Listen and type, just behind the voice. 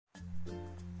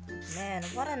Man,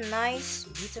 what a nice,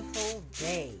 beautiful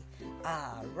day.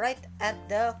 Right at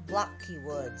the Blocky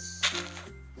Woods.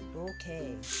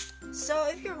 Okay. So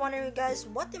if you're wondering, guys,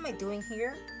 what am I doing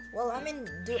here? Well, I'm in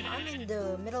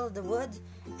the middle of the woods,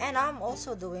 and I'm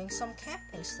also doing some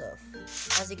camping stuff.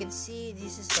 As you can see,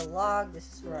 this is the log.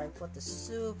 This is where I put the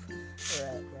soup,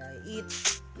 where I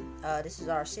eat. This is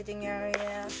our sitting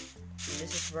area.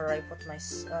 This is where I put my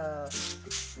stuff.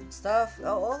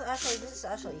 Actually, this is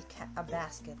actually a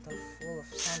basket full of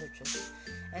sandwiches.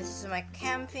 And this is my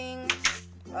camping.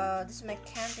 This is my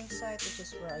camping site, which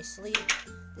is where I sleep.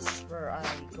 This is where I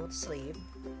go to sleep.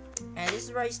 And this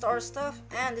is where I store stuff.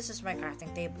 And this is my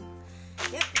crafting table.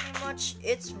 Yep, pretty much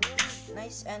it's really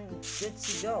nice and good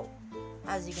to go.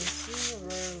 As you can see,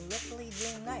 we're literally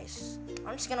doing nice.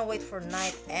 I'm just gonna wait for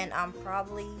night, and I'm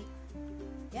probably,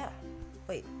 yeah.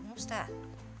 Wait, what's that?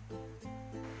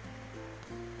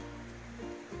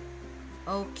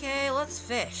 Okay, let's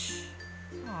fish.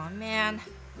 Oh man.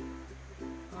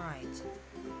 Alright.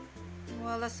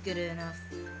 Well, that's good enough.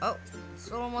 Oh,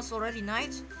 it's almost already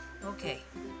night? Okay.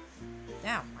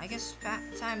 Damn, I guess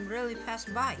time really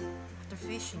passed by after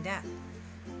fishing that.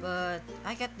 But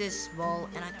I got this ball,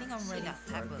 and I think I'm ready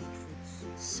for the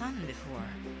sun before.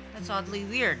 That's oddly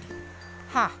weird.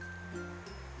 Huh.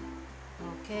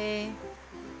 Okay.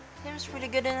 Seems pretty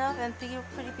good enough and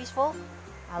pretty peaceful.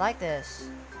 I like this.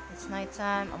 It's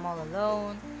nighttime. I'm all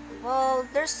alone. Well,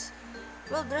 there's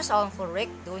Uncle Rick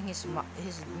doing his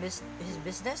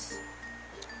business.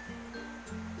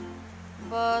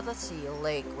 But let's see, a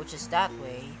lake, which is that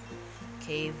way.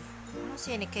 Cave. I don't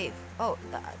see any cave. Oh,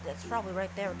 that's probably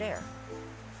right there.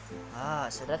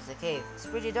 So that's the cave. It's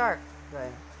pretty dark,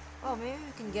 right? Oh, maybe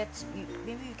we can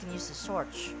use the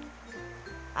torch.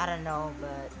 I don't know,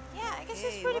 but yeah, I guess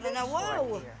it's pretty good.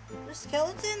 Whoa! There's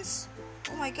skeletons?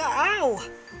 Oh my god! Ow!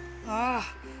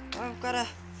 I've gotta.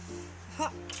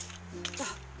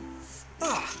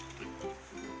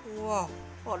 Whoa!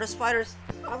 Oh, there's spiders!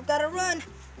 I've gotta run!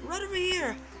 Run over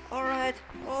here! All right.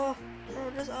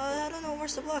 I don't know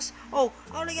where's the blocks. Oh,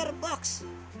 I already got the blocks.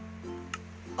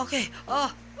 Okay.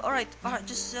 All right.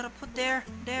 Just put there.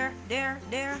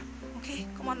 Okay,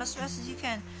 come on, as fast as you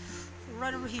can.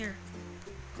 Right over here.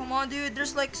 Come on, dude.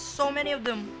 There's like so many of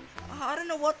them. I don't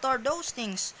know what are those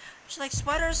things. There's like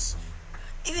spiders,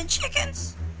 even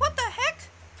chickens. What the heck?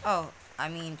 Oh, I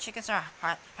mean, chickens are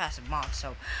passive mobs,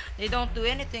 so they don't do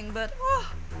anything. But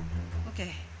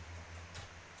okay.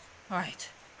 All right.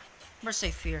 We're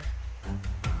safe here.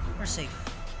 We're safe.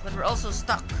 But we're also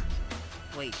stuck.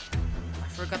 Wait. I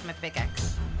forgot my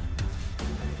pickaxe.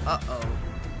 Uh-oh.